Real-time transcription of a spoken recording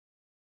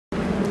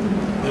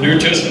The New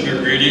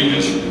Testament reading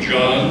is from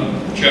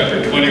John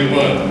chapter 21,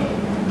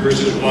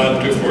 verses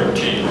 1 to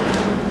 14.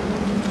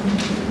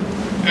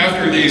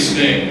 After these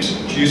things,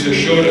 Jesus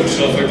showed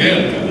himself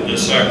again to the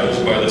disciples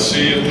by the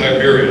Sea of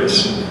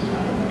Tiberias,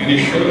 and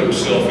he showed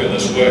himself in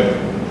this way.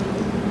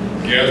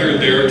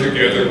 Gathered there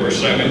together were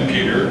Simon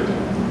Peter,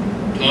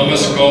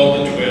 Thomas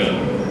called the twin,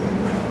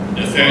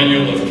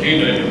 Nathanael of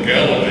Cana in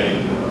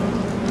Galilee,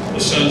 the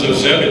sons of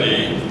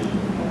Zebedee,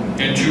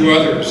 and 2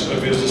 others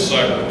of his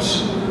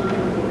disciples.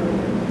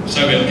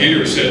 Simon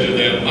Peter said to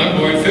them, "I'm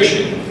going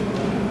fishing."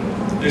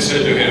 They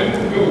said to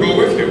him, "We will go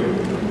with you."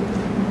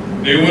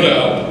 They went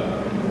out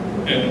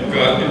and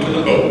got into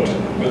the boat,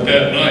 but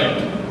that night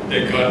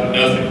they caught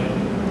nothing.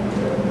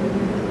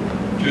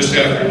 Just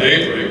after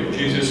daybreak,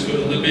 Jesus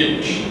stood on the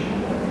beach,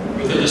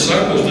 but the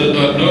disciples did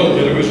not know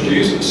that it was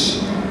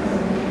Jesus.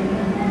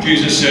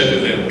 Jesus said to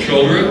them,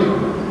 "Children,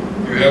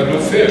 you have no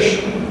fish,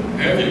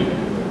 have you?"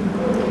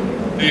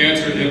 They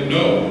answered him,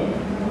 "No."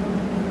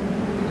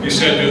 He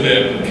said to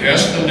them,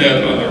 "Cast the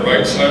net on the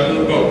right side of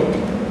the boat,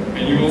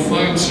 and you will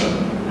find some."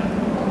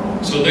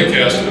 So they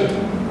cast it.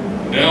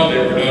 Now they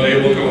were not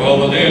able to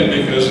haul it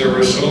in because there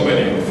were so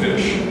many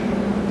fish.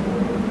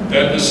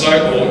 That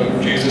disciple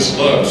whom Jesus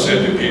loved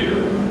said to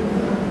Peter,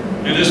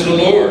 "It is the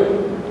Lord."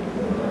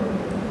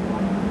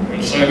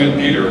 When Simon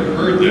Peter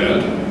heard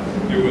that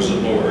it was the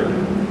Lord,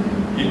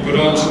 he put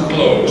on some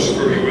clothes,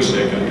 for he was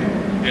naked,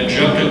 and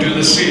jumped into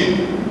the sea.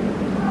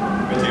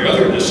 But the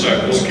other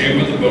disciples came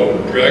with the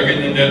boat,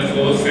 dragging the net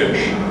full of fish,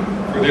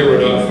 for they were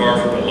not far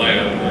from the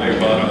land, only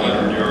about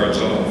 100 yards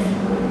off.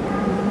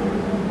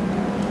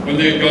 When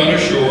they had gone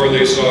ashore,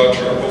 they saw a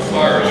charcoal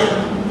fire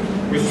there,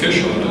 with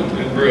fish on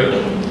it and bread.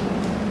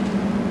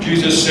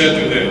 Jesus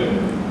said to them,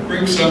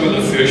 "Bring some of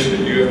the fish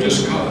that you have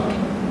just caught."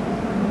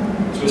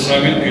 So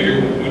Simon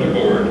Peter went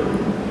aboard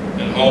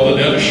and hauled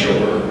the net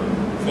ashore,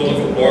 full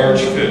of large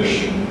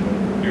fish,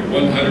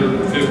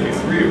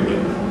 153 of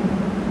them.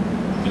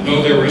 And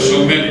though there were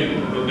so many,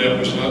 the net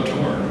was not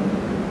torn.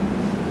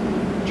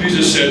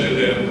 Jesus said to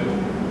them,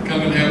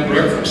 "Come and have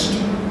breakfast."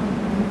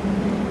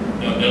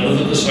 Now none of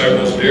the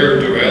disciples dared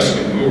to ask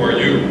him, "Who are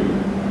you?"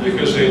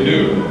 because they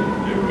knew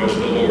it was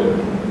the Lord.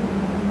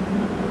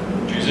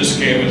 Jesus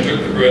came and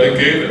took the bread and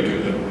gave it to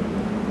them.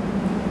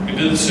 He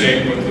did the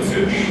same with the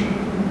fish.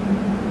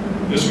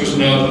 This was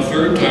now the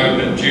 3rd time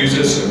that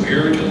Jesus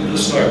appeared to the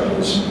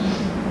disciples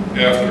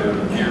after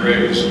he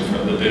raised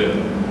from the dead.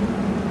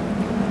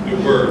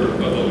 The word of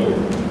the Lord.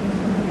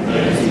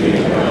 Thanks be to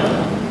God.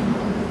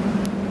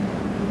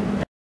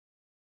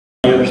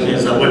 I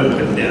understand, I wasn't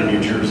putting down New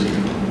Jersey.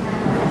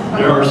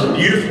 There are some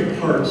beautiful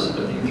parts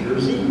of New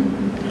Jersey.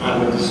 I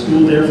went to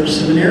school there for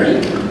seminary.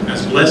 I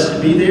was blessed to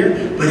be there,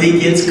 but it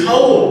gets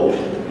cold.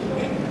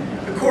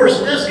 Of course,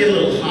 it does get a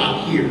little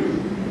hot here,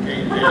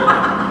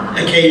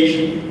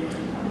 occasionally.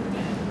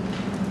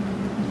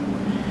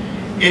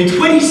 In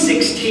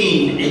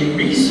 2016, a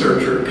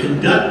researcher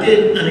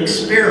conducted an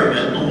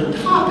experiment on the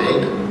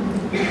topic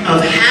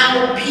of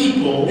how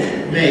people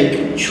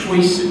make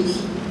choices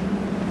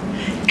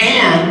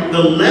and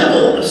the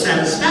level of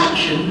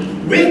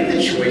satisfaction with the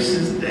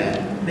choices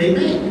that they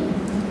make.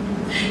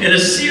 In a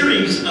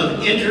series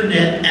of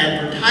internet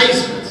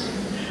advertisements,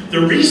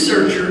 the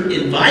researcher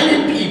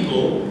invited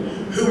people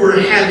who were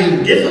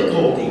having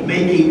difficulty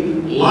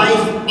making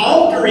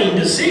life-altering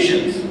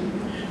decisions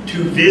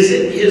to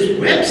visit his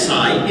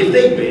website if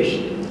they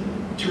wished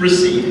to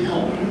receive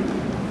help.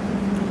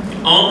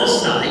 On the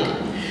site,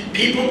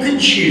 people could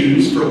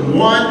choose from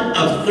one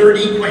of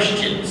 30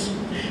 questions,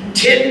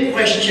 10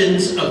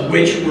 questions of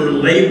which were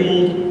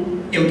labeled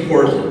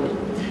important.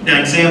 Now,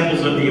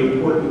 examples of the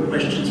important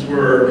questions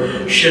were,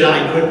 should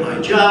I quit my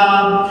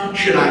job?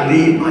 Should I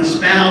leave my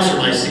spouse or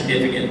my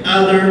significant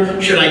other?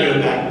 Should I go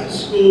back to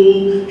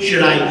school?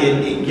 Should I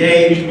get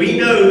engaged? We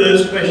know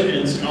those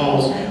questions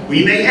because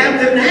we may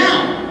have them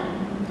now,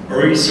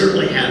 or we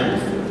certainly had them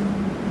before.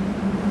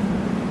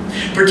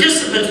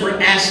 Participants were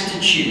asked to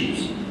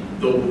choose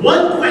the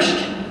one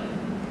question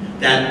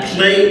that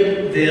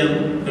plagued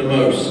them the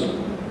most,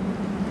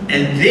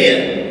 and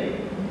then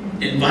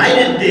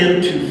invited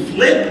them to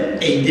flip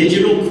a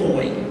digital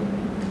coin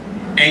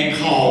and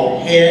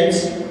call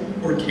heads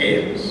or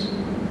tails.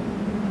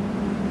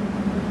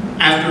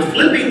 After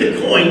flipping the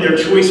coin, their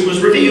choice was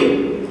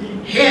revealed.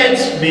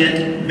 Heads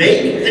meant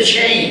make the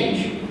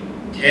change.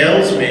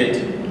 Tails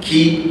meant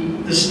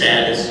keep the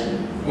status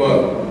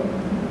quo.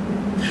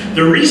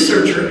 The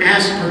researcher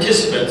asked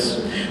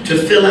participants to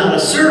fill out a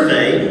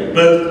survey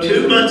both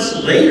 2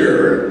 months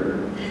later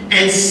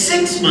and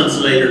 6 months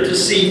later to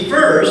see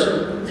first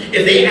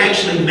if they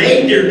actually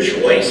made their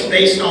choice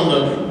based on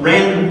the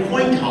random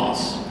coin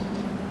toss,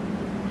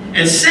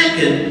 and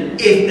second,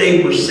 if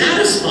they were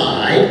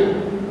satisfied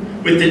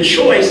with the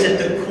choice that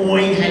the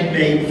coin had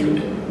made for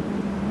them.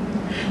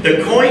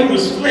 The coin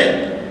was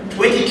flipped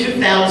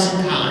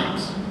 22,000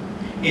 times.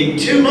 In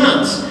 2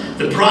 months,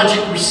 the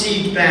project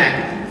received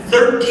back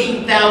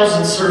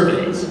 13,000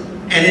 surveys,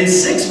 and in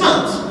 6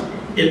 months,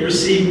 it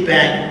received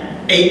back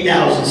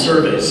 8,000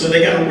 surveys. So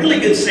they got a really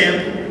good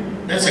sample.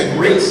 That's a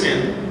great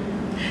sample.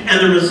 And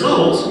the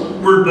results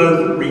were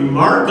both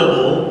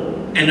remarkable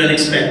and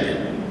unexpected.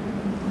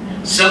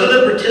 Some of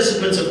the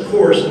participants, of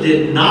course,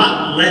 did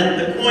not let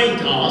the coin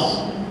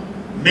toss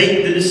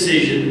make the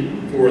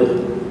decision for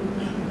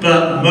them,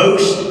 but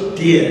most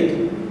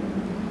did.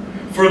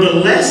 For the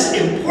less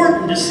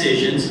important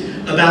decisions,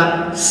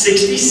 about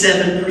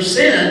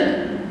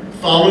 67%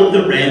 followed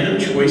the random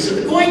choice of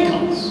the coin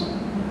toss.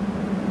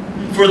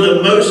 For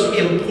the most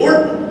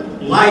important,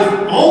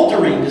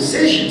 life-altering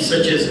decisions,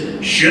 such as,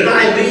 should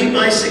I leave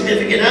my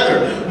significant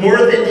other,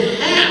 more than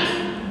half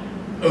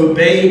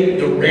obeyed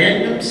the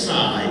random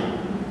side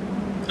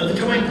of the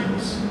coin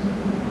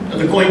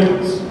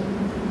toss.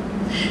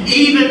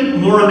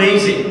 Even more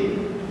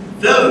amazing,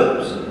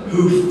 those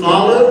who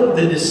followed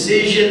the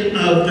decision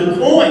of the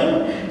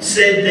coin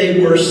said they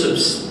were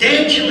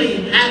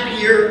substantially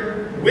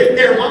happier with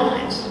their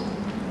lives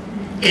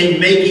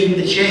in making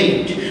the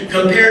change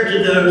compared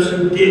to those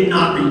who did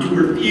not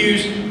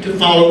refuse to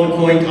follow the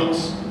coin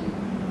toss.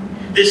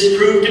 This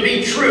proved to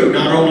be true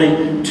not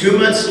only 2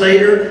 months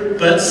later,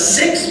 but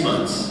 6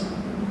 months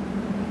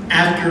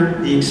after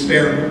the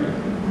experiment.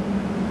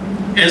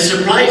 And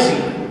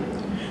surprisingly,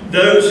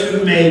 those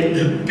who made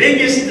the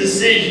biggest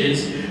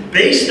decisions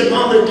based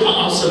upon the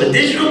toss of a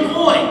digital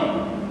coin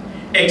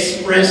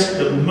expressed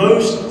the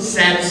most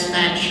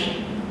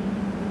satisfaction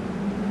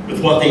with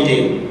what they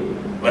did.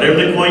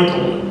 Whatever the coin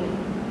told them,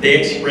 they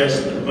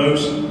expressed the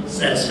most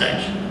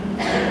satisfaction.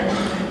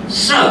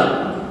 So,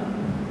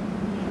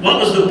 what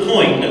was the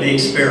point of the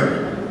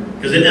experiment?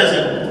 Because it does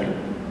have a point.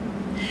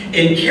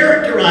 In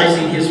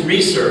characterizing his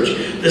research,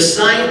 the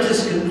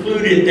scientists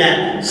concluded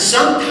that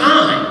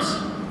sometimes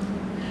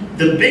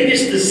the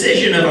biggest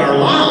decision of our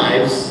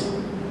lives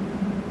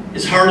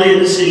is hardly a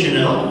decision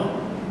at all.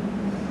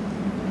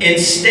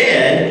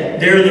 Instead,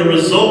 they're the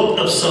result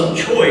of some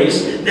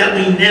choice that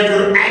we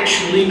never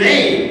actually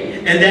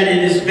made, and that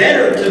it is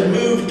better to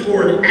move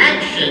toward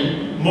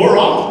action more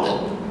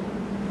often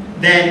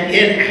than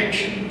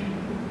inaction.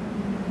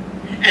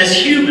 As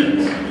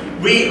humans,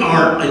 we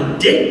are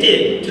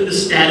addicted to the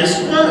status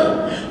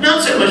quo,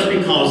 not so much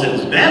because it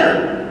is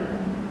better,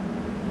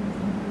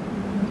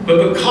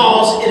 but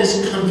because it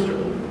is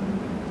comfortable.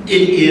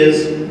 It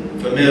is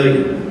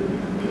familiar.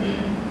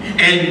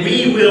 And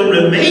we will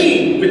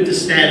remain with the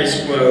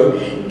status quo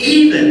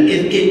even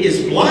if it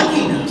is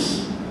blocking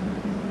us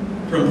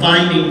from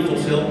finding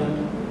fulfillment.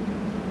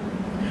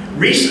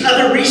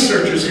 Other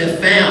researchers have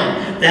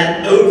found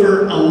that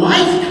over a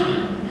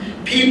lifetime,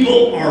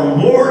 people are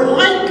more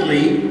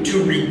likely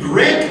to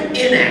regret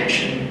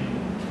inaction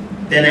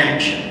than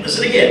action.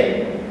 Listen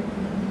again.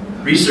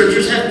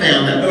 Researchers have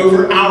found that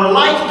over our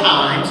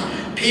lifetimes,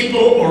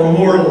 people are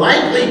more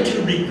likely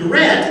to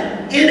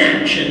regret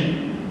inaction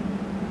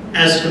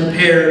as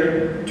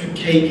compared to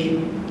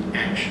taking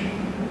action.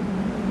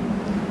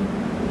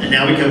 And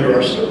now we come to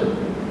our story.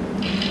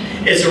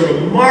 It's a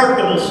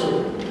remarkable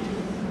story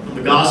from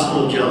the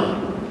Gospel of John.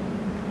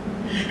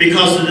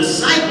 Because the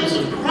disciples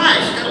of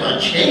Christ, talk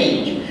about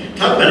change,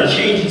 talk about a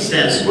change in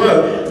status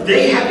quo,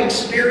 they have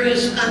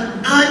experienced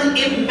an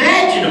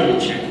unimaginable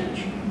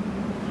change.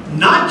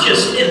 Not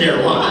just in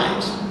their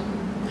lives,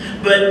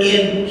 but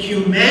in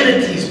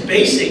humanity's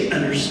basic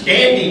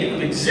understanding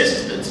of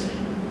existence.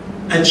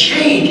 A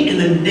change in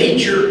the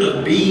nature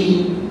of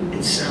being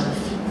itself.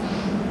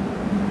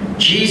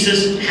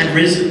 Jesus had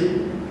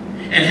risen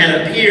and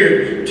had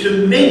appeared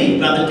to many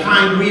by the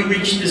time we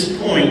reach this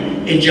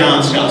point in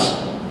John's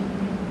Gospel.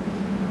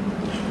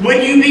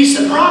 Would you be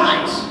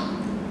surprised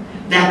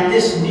that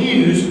this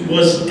news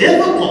was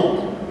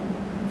difficult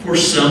for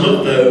some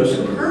of those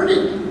who heard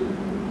it?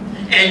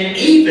 And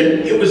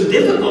even it was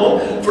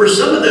difficult for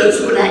some of those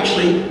who had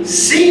actually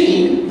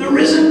seen the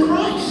risen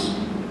Christ.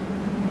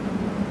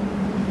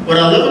 What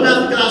I love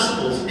about the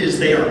Gospels is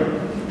they are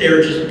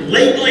just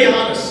blatantly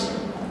honest.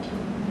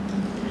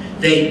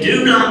 They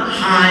do not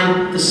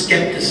hide the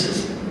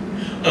skepticism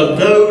of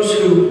those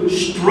who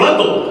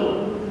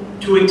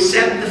struggled to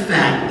accept the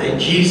fact that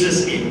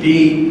Jesus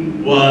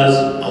indeed was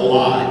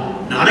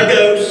alive. Not a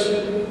ghost,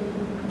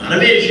 not a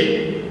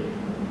vision,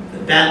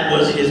 but that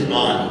was his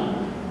body.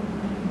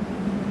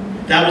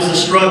 That was the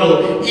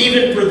struggle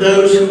even for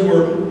those who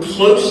were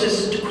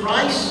closest to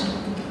Christ,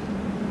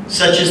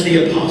 such as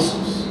the apostles.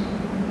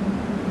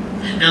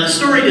 Now, the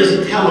story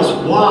doesn't tell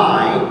us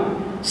why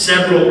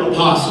several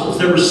apostles,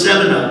 there were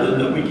 7 of them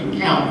that we can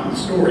count in the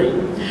story,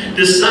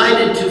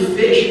 decided to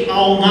fish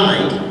all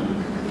night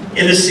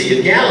in the Sea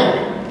of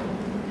Galilee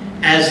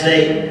as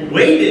they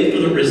waited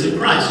for the risen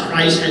Christ.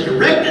 Christ had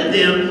directed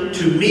them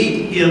to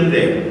meet him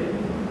there.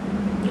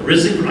 The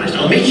risen Christ,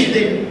 I'll meet you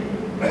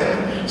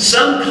there.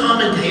 Some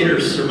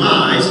commentators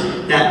surmise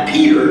that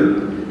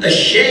Peter,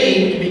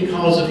 ashamed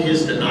because of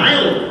his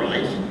denial of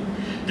Christ,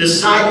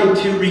 decided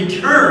to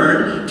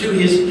return to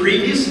his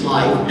previous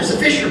life as a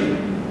fisherman,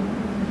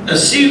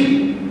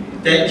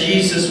 assuming that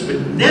Jesus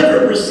would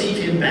never receive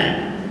him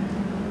back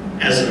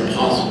as an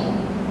apostle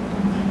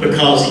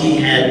because he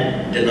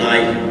had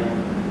denied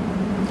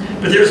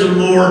him. But there's a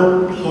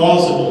more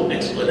plausible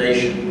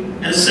explanation,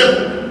 and a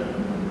simple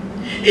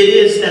one. It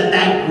is that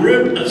that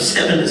group of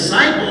 7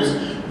 disciples,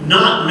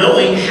 not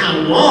knowing how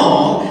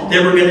long they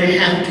were going to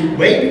have to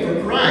wait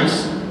for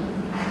Christ,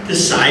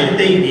 decided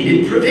they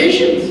needed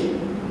provisions.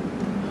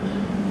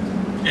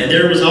 And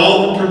there was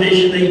all the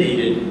provision they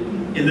needed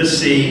in the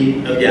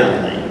Sea of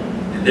Galilee.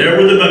 And there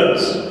were the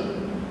boats.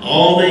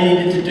 All they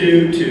needed to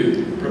do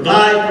to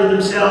provide for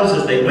themselves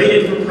as they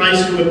waited for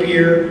Christ to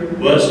appear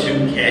was to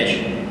catch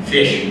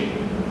fish.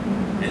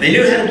 And they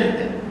knew how to do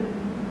that.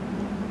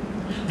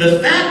 The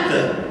fact,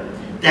 though,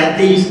 that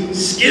these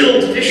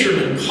skilled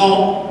fishermen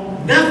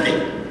caught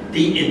nothing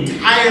the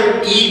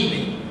entire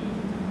evening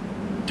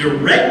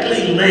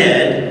directly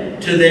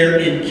led to their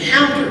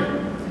encounter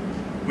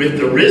with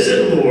the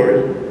risen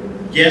Lord,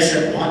 guess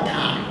at what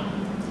time?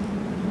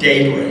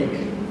 Daybreak.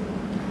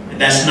 And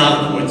that's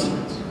not a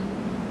coincidence.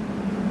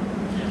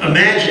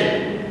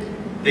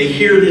 Imagine, they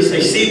hear this,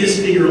 they see this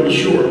figure on the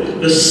shore.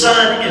 The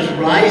sun is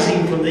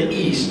rising from the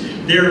east.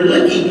 They're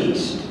looking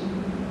east.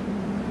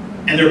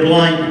 And they're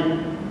blinded.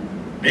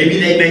 Maybe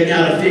they make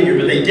out a figure,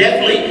 but they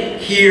definitely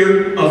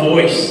hear a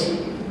voice.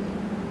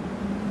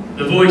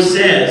 The voice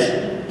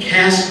says,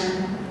 cast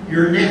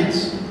your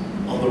nets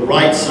on the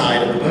right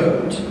side of the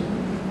boat.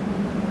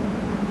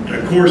 And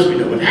of course, we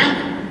know what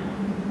happened.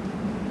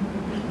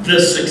 The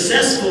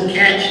successful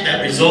catch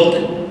that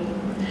resulted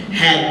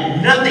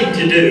had nothing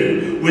to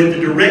do with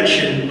the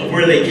direction of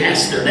where they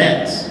cast their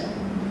nets.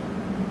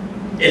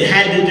 It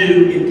had to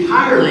do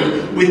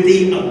entirely with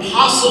the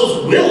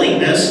apostles'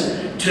 willingness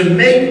to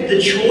make the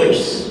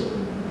choice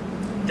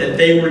that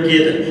they were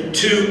given,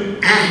 to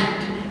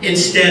act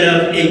instead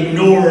of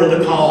ignore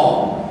the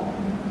call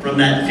from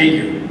that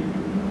figure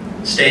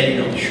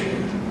standing on the shore.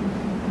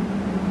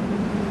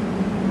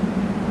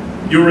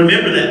 You'll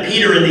remember that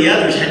Peter and the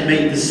others had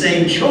made the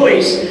same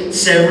choice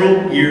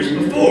several years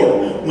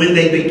before when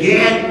they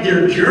began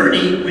their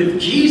journey with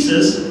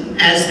Jesus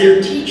as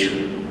their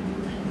teacher.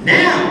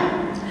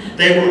 Now,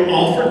 they were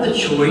offered the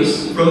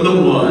choice from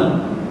the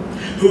one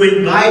who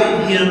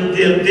invited them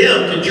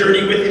to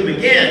journey with him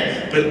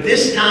again, but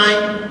this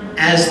time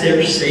as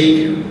their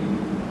Savior,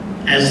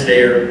 as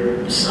their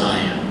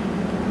Messiah.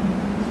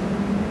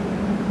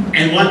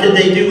 And what did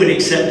they do in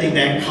accepting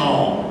that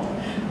call?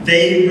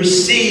 They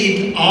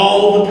received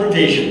all the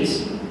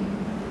provisions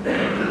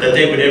that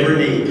they would ever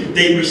need.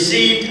 They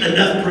received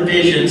enough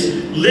provisions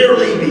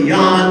literally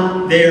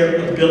beyond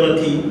their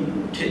ability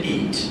to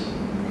eat.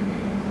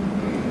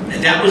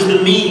 And that was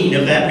the meaning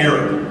of that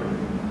miracle.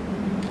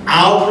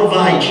 I'll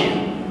provide you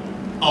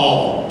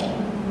all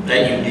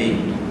that you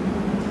need.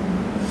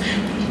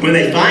 When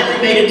they finally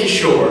made it to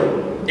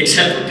shore,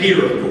 except for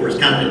Peter, of course,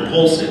 kind of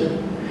impulsive,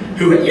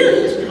 who,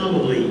 he's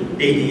probably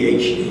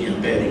ADHD,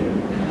 I'm betting.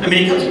 I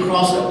mean, he comes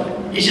across that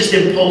way. He's just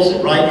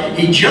impulsive, right?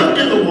 He jumped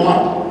in the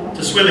water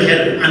to swim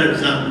ahead of him. I know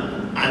because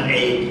I'm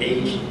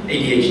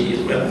ADHD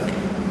as well.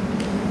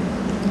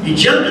 He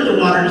jumped in the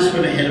water to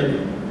swim ahead of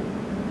him.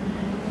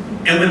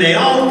 And when they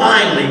all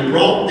finally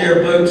brought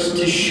their boats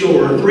to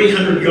shore,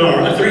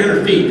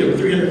 300 feet, they were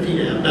 300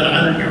 feet out, about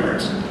 100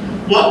 yards,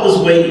 what was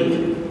waiting for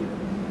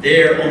them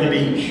there on the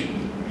beach?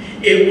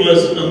 It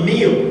was a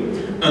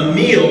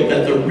meal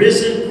that the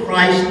risen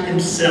Christ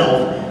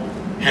himself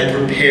had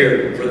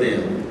prepared for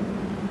them.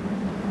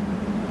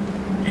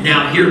 And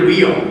now here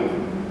we are,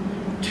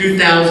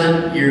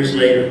 2,000 years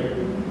later,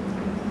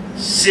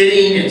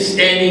 sitting and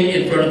standing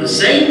in front of the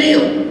same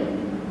meal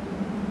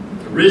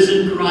the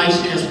risen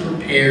Christ has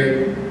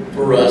prepared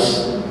for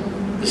us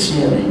this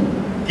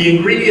morning. The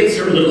ingredients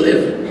are a little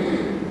different,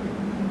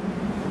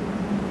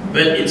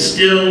 but it's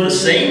still the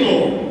same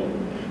Lord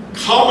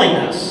calling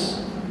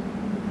us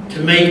to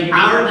make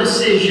our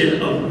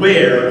decision of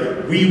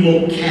where we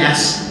will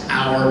cast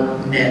our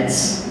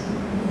nets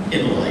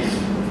in life.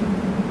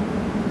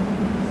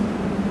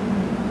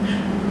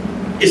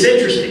 It's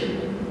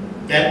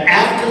interesting that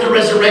after the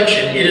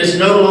resurrection, it is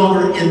no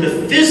longer in the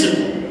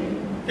physical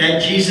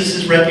that Jesus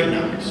is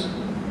recognized.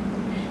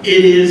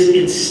 It is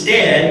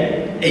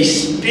instead a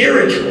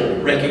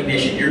spiritual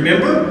recognition. You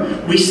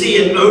remember? We see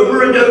it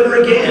over and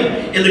over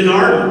again in the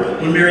garden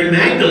when Mary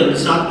Magdalene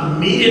does not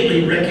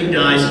immediately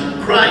recognize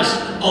Christ,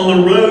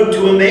 on the road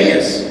to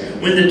Emmaus,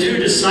 when the 2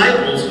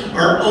 disciples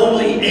are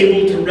only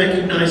able to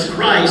recognize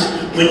Christ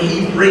when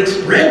he breaks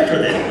bread for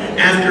them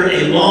after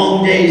a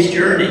long day's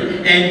journey.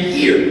 And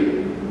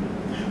here,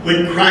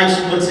 when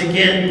Christ once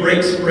again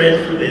breaks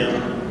bread for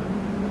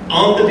them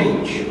on the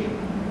beach,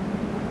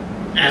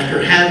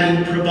 after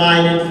having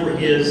provided for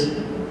his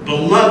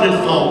beloved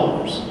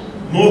followers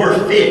more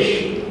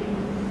fish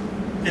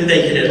than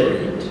they could ever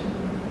eat.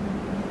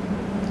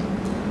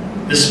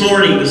 This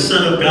morning, the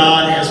Son of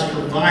God has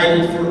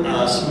provided for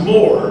us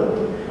more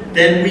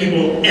than we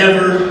will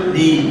ever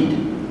need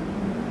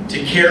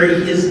to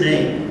carry his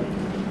name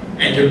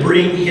and to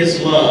bring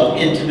his love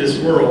into this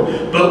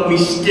world. But we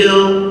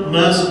still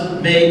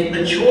must make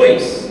a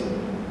choice.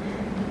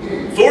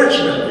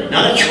 Fortunately,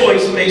 not a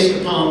choice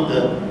based upon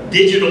the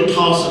digital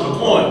toss of a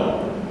coin,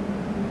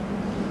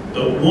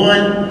 but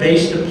one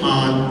based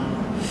upon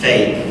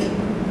faith.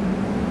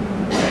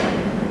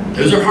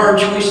 Those are hard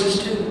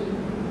choices too.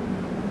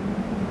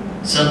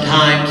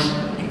 sometimes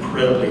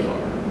incredibly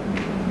hard.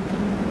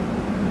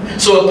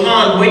 So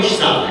upon which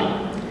side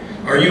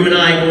are you and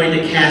I going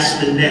to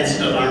cast the nets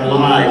of our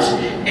lives,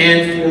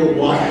 and for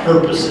what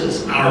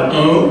purposes? Our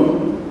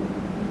own?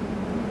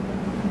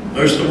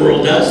 Most of the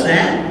world does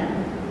that.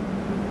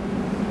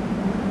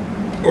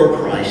 Or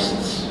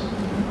Christ's?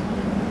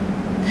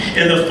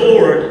 In the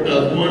foreword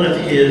of one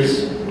of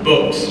his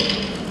books,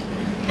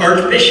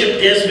 Archbishop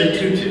Desmond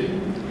Tutu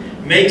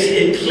makes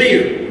it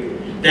clear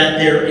that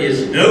there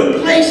is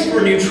no place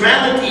for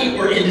neutrality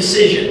or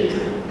indecision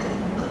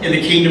in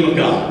the kingdom of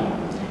God.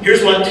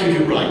 Here's what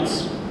Tutu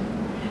writes.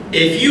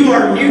 If you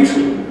are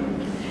neutral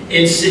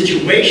in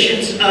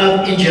situations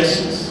of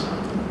injustice,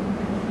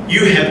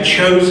 you have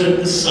chosen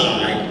the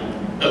side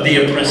of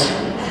the oppressor.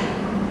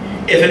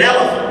 If an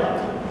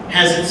elephant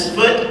has its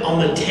foot on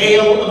the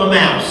tail of a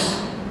mouse,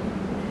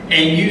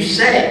 and you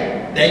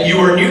say that you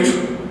are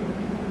neutral,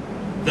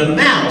 the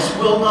mouse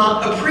will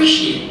not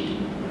appreciate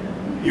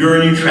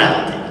your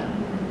neutrality.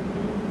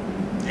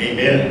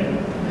 Amen.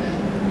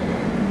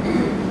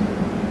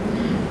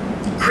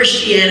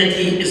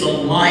 Christianity is a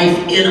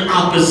life in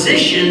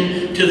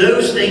opposition to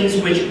those things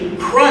which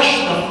crush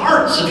the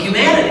hearts of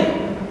humanity.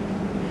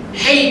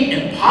 Hate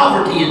and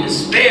poverty and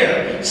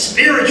despair,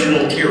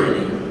 spiritual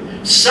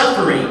tyranny,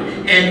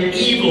 suffering and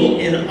evil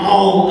in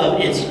all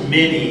of its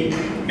many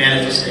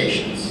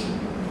manifestations.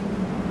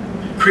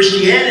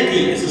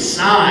 Christianity is a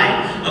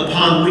sign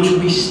upon which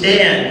we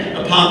stand,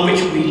 upon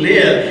which we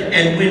live.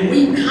 And when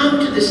we come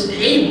to this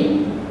table,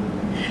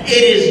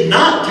 it is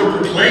not to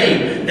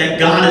proclaim that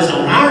God is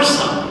on our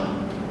side,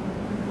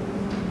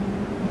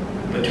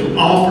 but to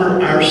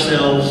offer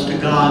ourselves to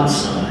God's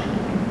side,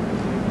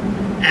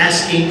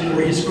 asking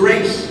for His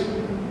grace,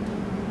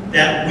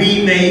 that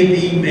we may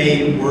be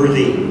made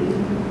worthy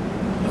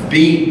of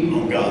being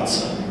on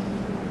God's side.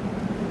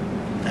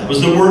 That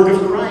was the work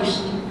of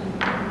Christ.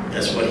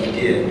 That's what He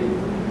did.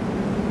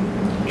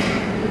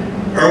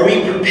 Are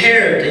we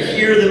prepared to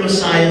hear the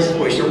Messiah's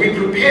voice? Are we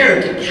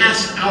prepared to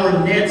cast our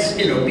nets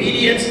in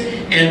obedience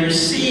and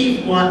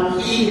receive what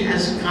He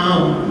has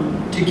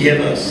come to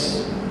give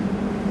us?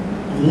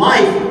 A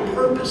life of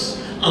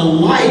purpose, a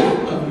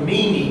life of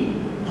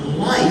meaning, a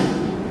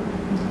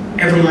life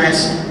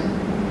everlasting.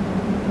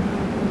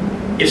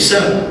 If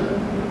so,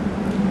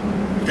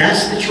 if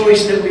that's the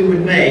choice that we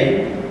would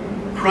make,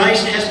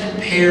 Christ has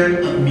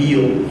prepared a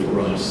meal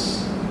for us.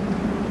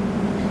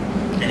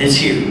 And it's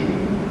here,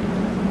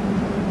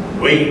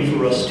 waiting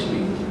for us to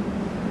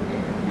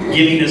eat,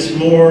 giving us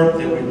more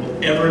than we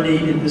will ever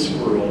need in this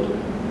world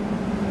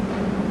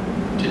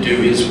to do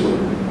His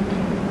work.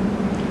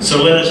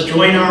 So let us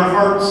join our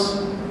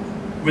hearts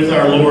with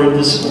our Lord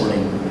this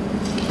morning,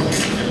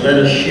 and let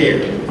us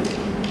share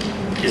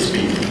His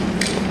meal.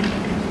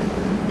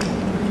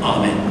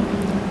 Amen.